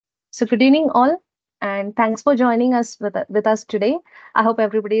So good evening all, and thanks for joining us with us today. I hope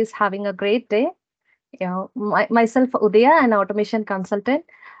everybody is having a great day. Myself Udaya, an automation consultant.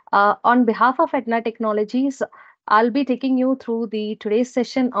 On behalf of Etna Technologies, I'll be taking you through the today's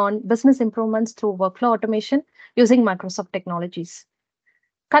session on business improvements through workflow automation using Microsoft technologies.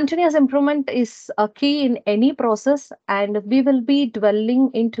 Continuous improvement is a key in any process, and we will be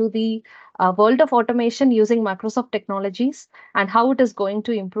dwelling into the world of automation using Microsoft technologies and how it is going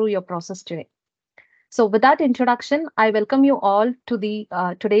to improve your process today. So, with that introduction, I welcome you all to the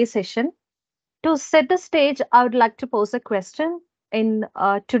today's session. To set the stage, I would like to pose a question. In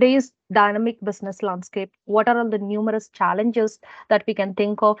today's dynamic business landscape, what are all the numerous challenges that we can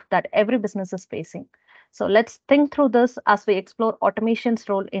think of that every business is facing? So let's think through this as we explore automation's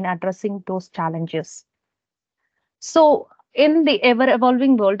role in addressing those challenges. So, in the ever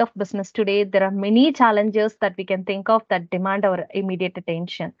evolving world of business today, there are many challenges that we can think of that demand our immediate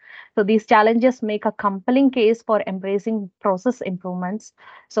attention. So, these challenges make a compelling case for embracing process improvements.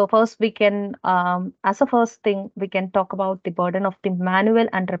 So, first, as a first thing, we can talk about the burden of the manual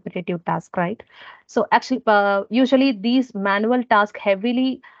and repetitive task, right? So, actually, usually these manual tasks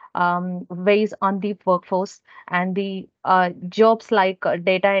heavily weighs on the workforce, and the jobs like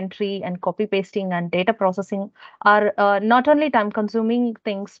data entry and copy pasting and data processing are not only time consuming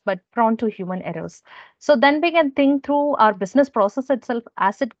things but prone to human errors. So then we can think through our business process itself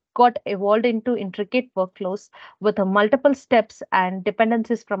as it got evolved into intricate workflows with multiple steps and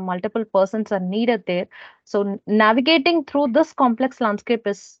dependencies from multiple persons are needed there. So navigating through this complex landscape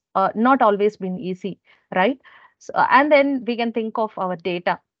is not always been easy, right? So, and then we can think of our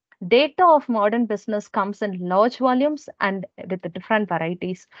data. Data of modern business comes in large volumes and with the different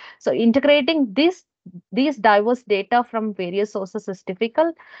varieties. So integrating these diverse data from various sources is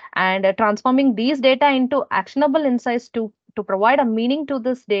difficult, and transforming these data into actionable insights to provide a meaning to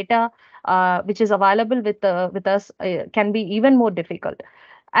this data which is available with us can be even more difficult.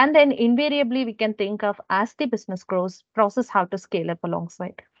 And then invariably we can think of as the business grows, process how to scale up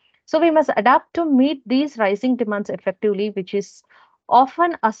alongside. So we must adapt to meet these rising demands effectively, which is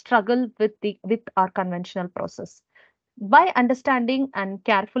often a struggle with our conventional process. By understanding and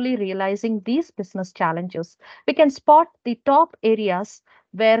carefully realizing these business challenges, we can spot the top areas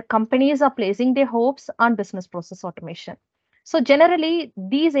where companies are placing their hopes on business process automation. So, generally,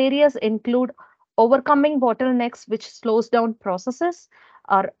 these areas include overcoming bottlenecks, which slows down processes,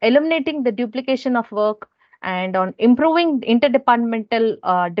 or eliminating the duplication of work, and on improving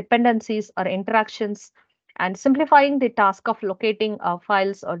interdepartmental dependencies or interactions, and simplifying the task of locating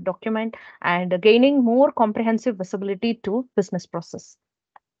files or document, and gaining more comprehensive visibility to business process.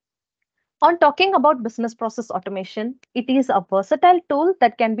 On talking about business process automation, it is a versatile tool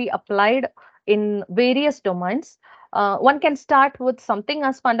that can be applied in various domains. One can start with something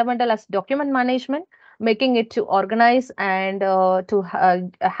as fundamental as document management, making it to organize and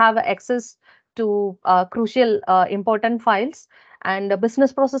have access to crucial important files. And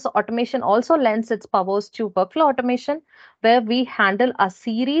business process automation also lends its powers to workflow automation, where we handle a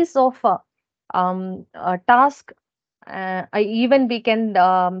series of tasks. Even we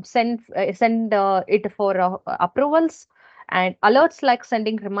can send it for approvals and alerts, like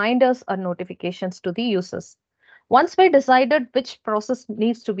sending reminders or notifications to the users. Once we decided which process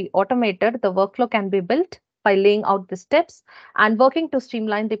needs to be automated, the workflow can be built by laying out the steps and working to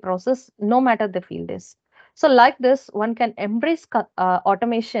streamline the process no matter the field is. So like this, one can embrace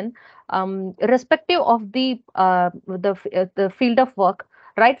automation irrespective of the field of work,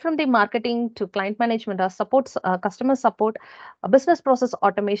 right from the marketing to client management or support, customer support. A business process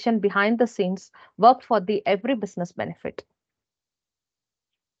automation behind the scenes work for the every business benefit.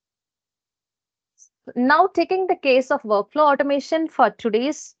 Now, taking the case of workflow automation for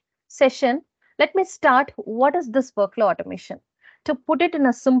today's session, let me start. What is this workflow automation? To put it in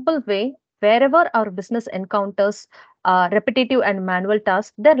a simple way, wherever our business encounters repetitive and manual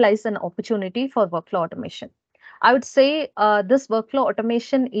tasks, there lies an opportunity for workflow automation. I would say this workflow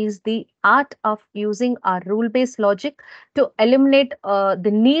automation is the art of using our rule-based logic to eliminate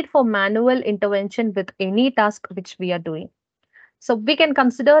the need for manual intervention with any task which we are doing. So we can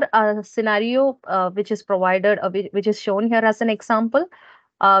consider a scenario which is provided, which is shown here as an example.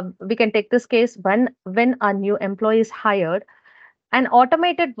 We can take this case when a new employee is hired. An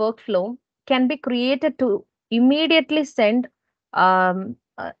automated workflow can be created to immediately send an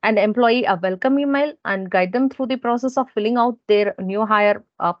employee a welcome email and guide them through the process of filling out their new hire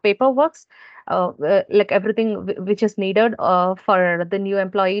paperworks, like everything which is needed for the new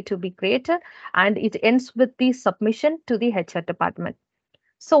employee to be created. And it ends with the submission to the HR department.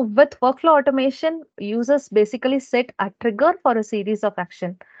 So with workflow automation, users basically set a trigger for a series of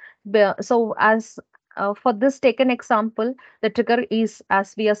action. So as for this taken example, the trigger is,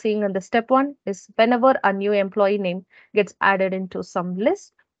 as we are seeing in the step one, is whenever a new employee name gets added into some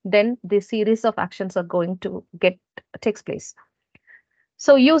list, then the series of actions are going to get takes place.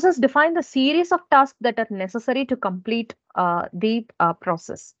 So users define the series of tasks that are necessary to complete the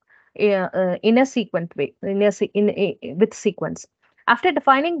process in a sequent way, with sequence. After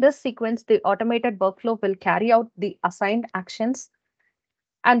defining this sequence, the automated workflow will carry out the assigned actions,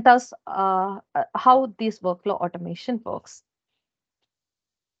 and thus how this workflow automation works.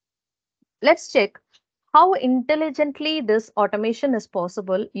 Let's check how intelligently this automation is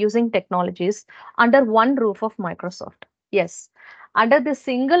possible using technologies under one roof of Microsoft. Yes, under the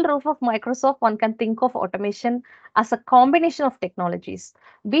single roof of Microsoft, one can think of automation as a combination of technologies.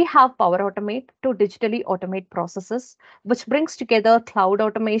 We have Power Automate to digitally automate processes, which brings together cloud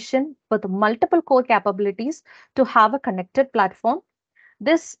automation with multiple core capabilities to have a connected platform.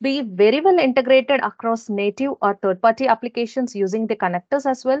 This be very well integrated across native or third-party applications using the connectors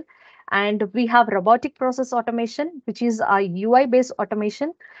as well. And we have robotic process automation, which is a UI-based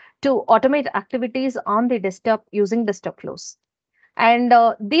automation to automate activities on the desktop using desktop flows. And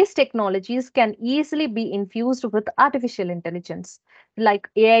these technologies can easily be infused with artificial intelligence, like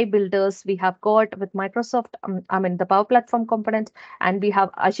AI builders we have got with Microsoft, the Power Platform components, and we have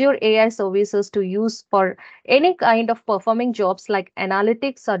Azure AI services to use for any kind of performing jobs like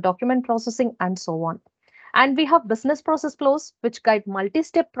analytics, document processing, and so on. And we have business process flows, which guide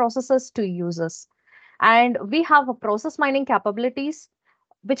multi-step processes to users. And we have a process mining capabilities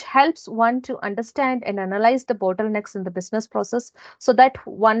which helps one to understand and analyze the bottlenecks in the business process so that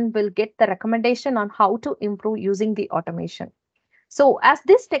one will get the recommendation on how to improve using the automation. So, as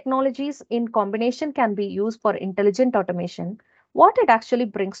these technologies in combination can be used for intelligent automation, what it actually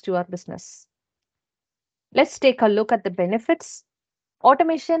brings to our business. Let's take a look at the benefits.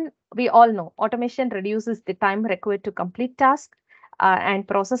 Automation, we all know, automation reduces the time required to complete tasks and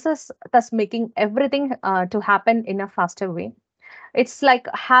processes, thus making everything to happen in a faster way. It's like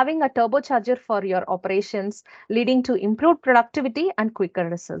having a turbocharger for your operations, leading to improved productivity and quicker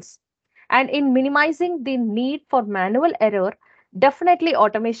results. And in minimizing the need for manual error, definitely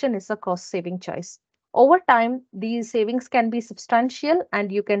automation is a cost saving choice. Over time, these savings can be substantial,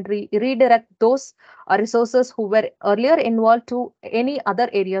 and you can redirect those resources who were earlier involved to any other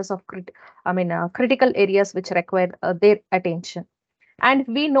areas of critical areas which require their attention. And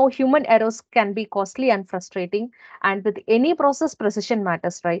we know human errors can be costly and frustrating. And with any process, precision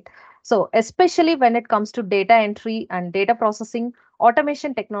matters, right? So, especially when it comes to data entry and data processing,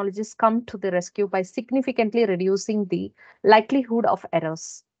 automation technologies come to the rescue by significantly reducing the likelihood of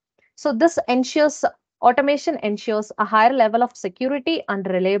errors. So, this ensures automation ensures a higher level of security and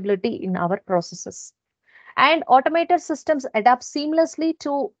reliability in our processes. And automated systems adapt seamlessly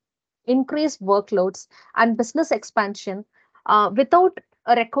to increase workloads and business expansion without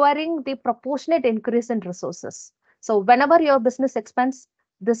requiring the proportionate increase in resources. So, whenever your business expands,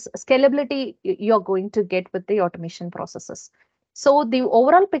 this scalability you're going to get with the automation processes. So, the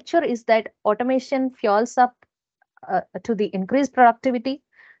overall picture is that automation fuels up to the increased productivity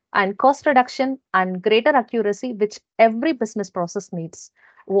and cost reduction and greater accuracy, which every business process needs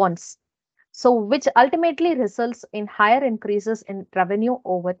once. So, which ultimately results in higher increases in revenue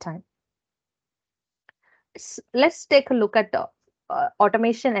over time. Let's take a look at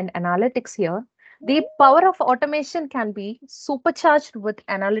automation and analytics here. The power of automation can be supercharged with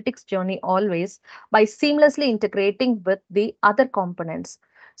analytics journey always by seamlessly integrating with the other components.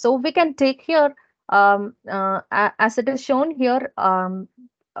 So we can take here, as it is shown here, Power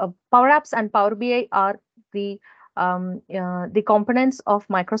Apps and Power BI are the components of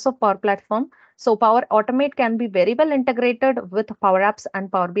Microsoft Power Platform. So Power Automate can be very well integrated with Power Apps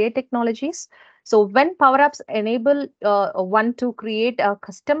and Power BI technologies. So when Power Apps enable one to create a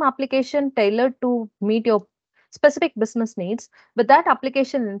custom application tailored to meet your specific business needs, with that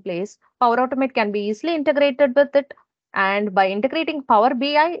application in place, Power Automate can be easily integrated with it. And by integrating Power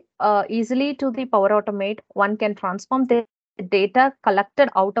BI easily to the Power Automate, one can transform the data collected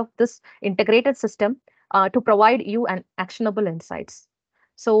out of this integrated system to provide you an actionable insights.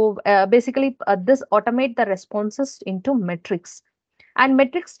 So basically, this automate the responses into metrics, and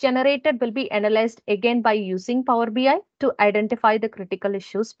metrics generated will be analyzed again by using Power BI to identify the critical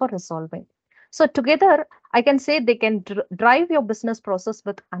issues for resolving. So together, I can say they can drive your business process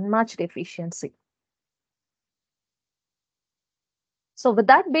with unmatched efficiency. So with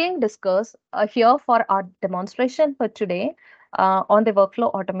that being discussed, here for our demonstration for today on the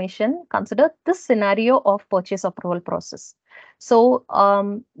workflow automation, consider this scenario of purchase approval process. So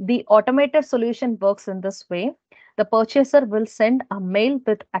the automated solution works in this way. the purchaser will send a mail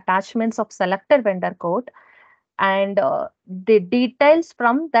with attachments of selected vendor code, and the details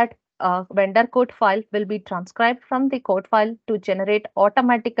from that vendor code file will be transcribed from the code file to generate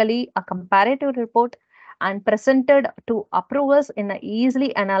automatically a comparative report and presented to approvers in an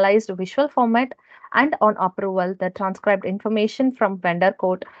easily analyzed visual format. And on approval, the transcribed information from vendor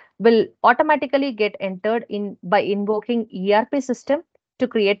code will automatically get entered in by invoking ERP system to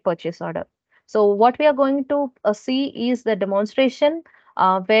create purchase order. So what we are going to see is the demonstration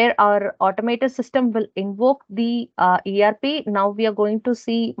where our automated system will invoke the ERP. Now we are going to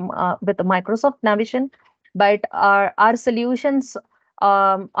see with Microsoft Navision, but our solutions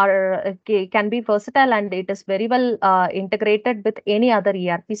can be versatile, and it is very well integrated with any other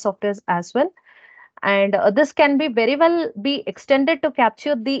ERP softwares as well. And this can be very well be extended to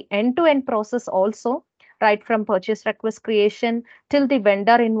capture the end-to-end process also, right from purchase request creation till the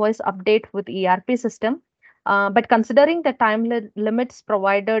vendor invoice update with ERP system. But considering the time limits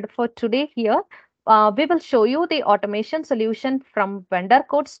provided for today here, we will show you the automation solution from vendor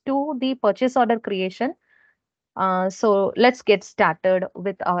codes to the purchase order creation. So let's get started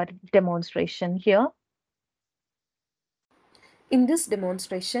with our demonstration here. In this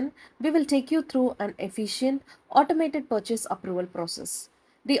demonstration, we will take you through an efficient automated purchase approval process.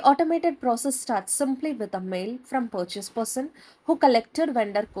 The automated process starts simply with a mail from purchase person who collected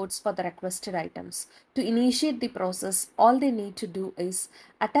vendor codes for the requested items. To initiate the process, all they need to do is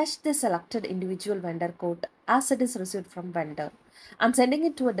attach the selected individual vendor code as it is received from vendor and sending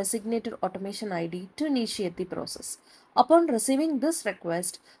it to a designated automation ID to initiate the process. Upon receiving this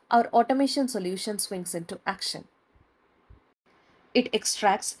request, our automation solution swings into action. It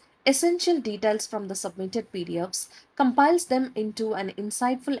extracts essential details from the submitted PDFs, compiles them into an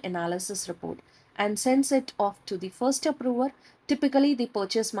insightful analysis report, and sends it off to the first approver, typically the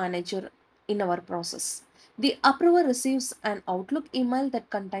purchase manager in our process. The approver receives an Outlook email that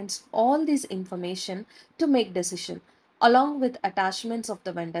contains all this information to make decision, along with attachments of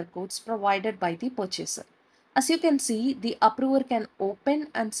the vendor codes provided by the purchaser. As you can see, the approver can open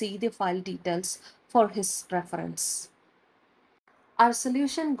and see the file details for his reference. Our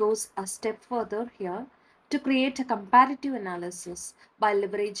solution goes a step further here to create a comparative analysis by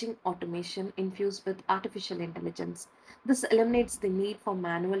leveraging automation infused with artificial intelligence. This eliminates the need for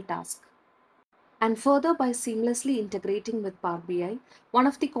manual tasks. And further, by seamlessly integrating with Power BI, one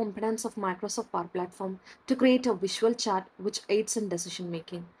of the components of Microsoft Power Platform, to create a visual chart which aids in decision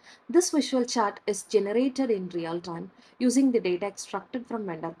making. This visual chart is generated in real time using the data extracted from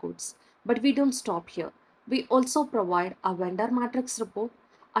vendor codes. But we don't stop here. We also provide a vendor matrix report,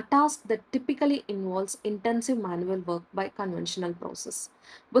 a task that typically involves intensive manual work by conventional process.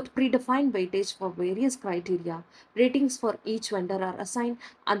 With predefined weightage for various criteria, ratings for each vendor are assigned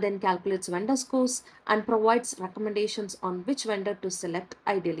and then calculates vendor scores and provides recommendations on which vendor to select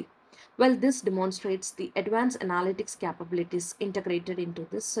ideally. Well, this demonstrates the advanced analytics capabilities integrated into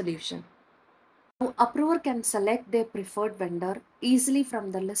this solution. Now, approver can select their preferred vendor easily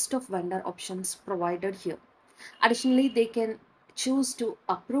from the list of vendor options provided here. Additionally, they can choose to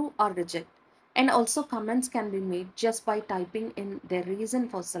approve or reject, and also comments can be made just by typing in their reason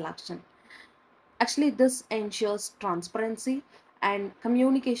for selection. Actually, this ensures transparency and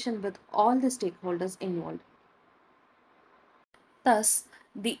communication with all the stakeholders involved. Thus,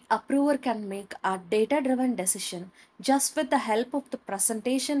 the approver can make a data-driven decision just with the help of the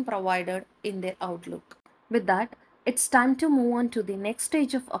presentation provided in their Outlook. With that, it's time to move on to the next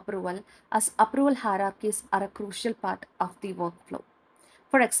stage of approval, as approval hierarchies are a crucial part of the workflow.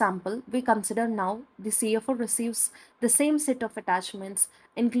 For example, we consider now the CFO receives the same set of attachments,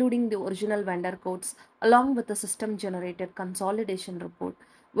 including the original vendor codes, along with the system generated consolidation report,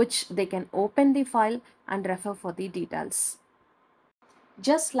 which they can open the file and refer for the details.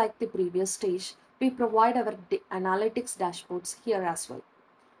 Just like the previous stage, we provide our analytics dashboards here as well.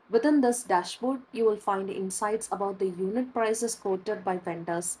 Within this dashboard, you will find insights about the unit prices quoted by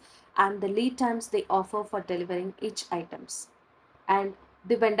vendors and the lead times they offer for delivering each items, and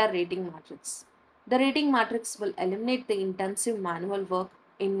the vendor rating matrix. The rating matrix will eliminate the intensive manual work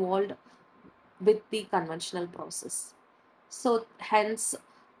involved with the conventional process. So hence,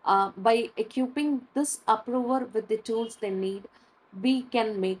 by equipping this approver with the tools they need, we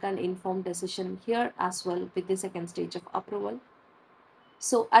can make an informed decision here as well with the second stage of approval.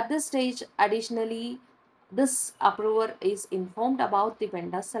 So at this stage, additionally, this approver is informed about the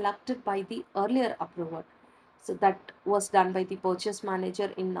vendor selected by the earlier approver. So that was done by the purchase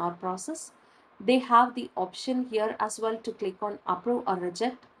manager in our process. They have the option here as well to click on approve or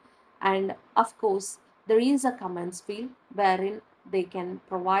reject. And of course, there is a comments field wherein they can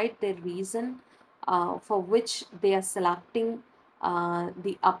provide their reason for which they are selecting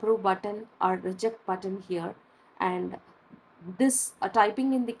the approve button or reject button here, and this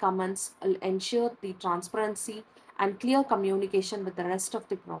typing in the comments will ensure the transparency and clear communication with the rest of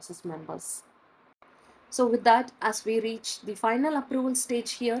the process members. So with that, as we reach the final approval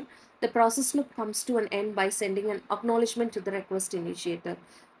stage here, the process loop comes to an end by sending an acknowledgement to the request initiator,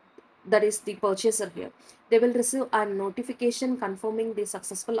 that is the purchaser here. They will receive a notification confirming the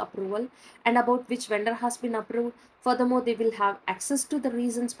successful approval and about which vendor has been approved. Furthermore, they will have access to the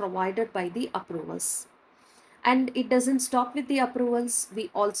reasons provided by the approvers. And it doesn't stop with the approvals.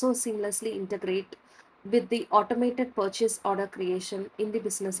 We also seamlessly integrate with the automated purchase order creation in the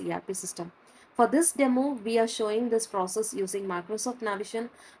business ERP system. For this demo, we are showing this process using Microsoft Navision,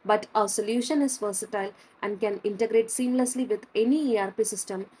 but our solution is versatile and can integrate seamlessly with any ERP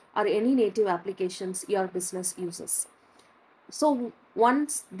system or any native applications your business uses. So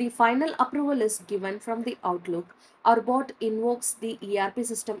once the final approval is given from the Outlook, our bot invokes the ERP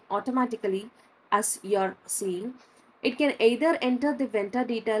system automatically, as you're seeing. It can either enter the vendor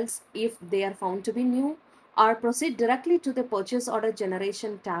details if they are found to be new, or proceed directly to the purchase order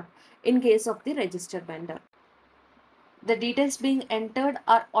generation tab in case of the registered vendor. The details being entered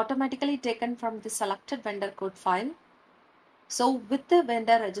are automatically taken from the selected vendor code file. So with the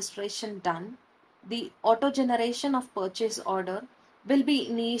vendor registration done, the auto generation of purchase order will be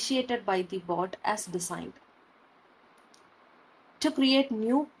initiated by the bot as designed. To create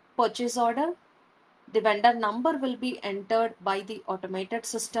new purchase order, the vendor number will be entered by the automated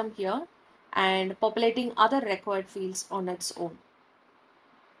system here and populating other required fields on its own.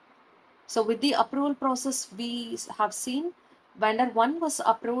 So with the approval process, we have seen vendor 1 was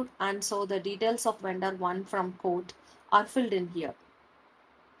approved, and so the details of vendor 1 from quote are filled in here.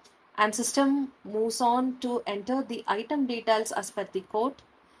 And system moves on to enter the item details as per the quote.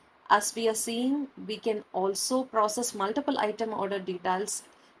 As we are seeing, we can also process multiple item order details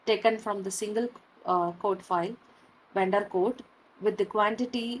taken from the single quote file, vendor quote, with the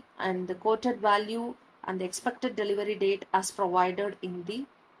quantity and the quoted value and the expected delivery date as provided in the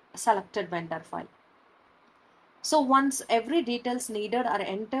selected vendor file. So once every details needed are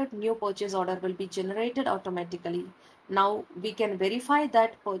entered, new purchase order will be generated automatically. Now we can verify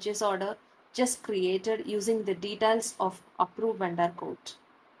that purchase order just created using the details of approved vendor code.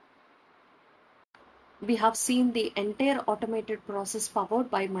 We have seen the entire automated process powered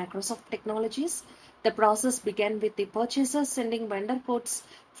by Microsoft technologies. The process began with the purchaser sending vendor codes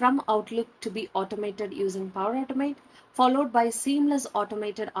from Outlook to be automated using Power Automate, followed by seamless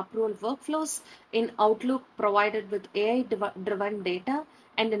automated approval workflows in Outlook provided with AI-driven data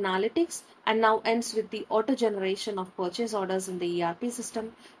and analytics, and now ends with the auto generation of purchase orders in the ERP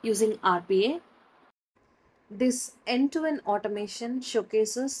system using RPA. This end-to-end automation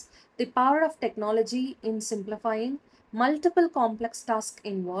showcases the power of technology in simplifying multiple complex tasks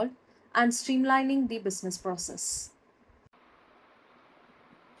involved and streamlining the business process.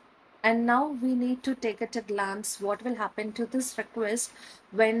 And now we need to take at a glance what will happen to this request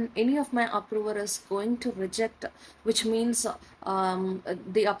when any of my approver is going to reject, which means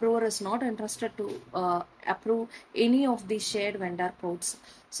the approver is not interested to approve any of the shared vendor codes.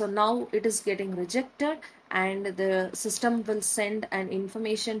 So now it is getting rejected, and the system will send an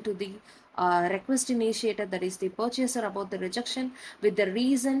information to the request initiator, that is the purchaser, about the rejection with the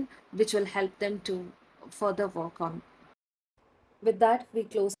reason, which will help them to further work on. With that, we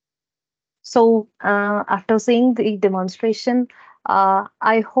close. So, after seeing the demonstration,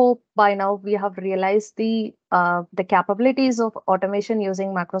 I hope by now we have realized the capabilities of automation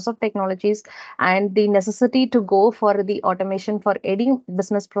using Microsoft technologies and the necessity to go for the automation for any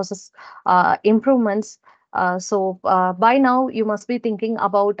business process improvements. So by now you must be thinking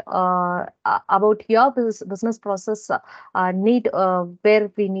about your business process need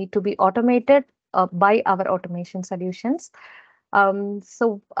where we need to be automated by our automation solutions. We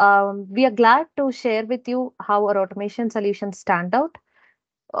are glad to share with you how our automation solutions stand out.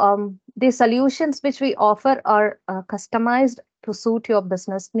 The solutions which we offer are customized to suit your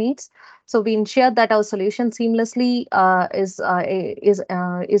business needs. So we ensure that our solution seamlessly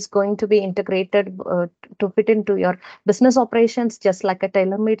is going to be integrated to fit into your business operations, just like a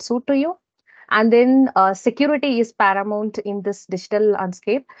tailor-made suit to you. And then security is paramount in this digital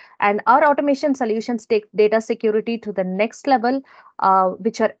landscape. And our automation solutions take data security to the next level,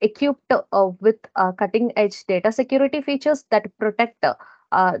 which are equipped with cutting edge data security features that protect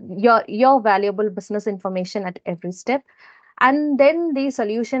your valuable business information at every step. And then the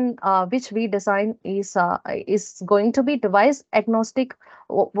solution which we design is going to be device agnostic.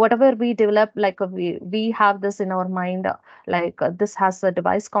 Whatever we develop, like we have this in our mind, this has a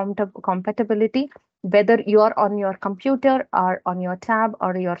device compatibility, whether you are on your computer or on your tab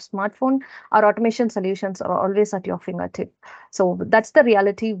or your smartphone. Our automation solutions are always at your fingertip. So that's the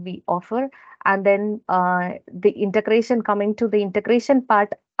reality we offer. And then the integration, coming to the integration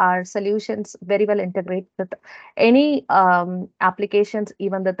part, our solutions very well integrate with any applications,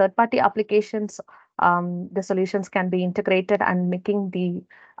 even the third party applications. The solutions can be integrated and making the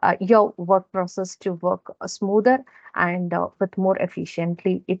your work process to work smoother, and with more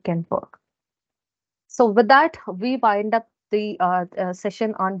efficiently it can work. So with that, we wind up the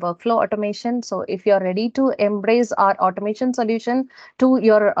session on workflow automation. So if you're ready to embrace our automation solution to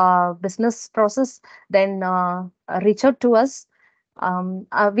your business process, then reach out to us.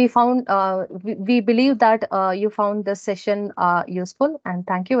 We believe that you found this session useful, and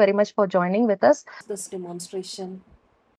thank you very much for joining with us. This demonstration.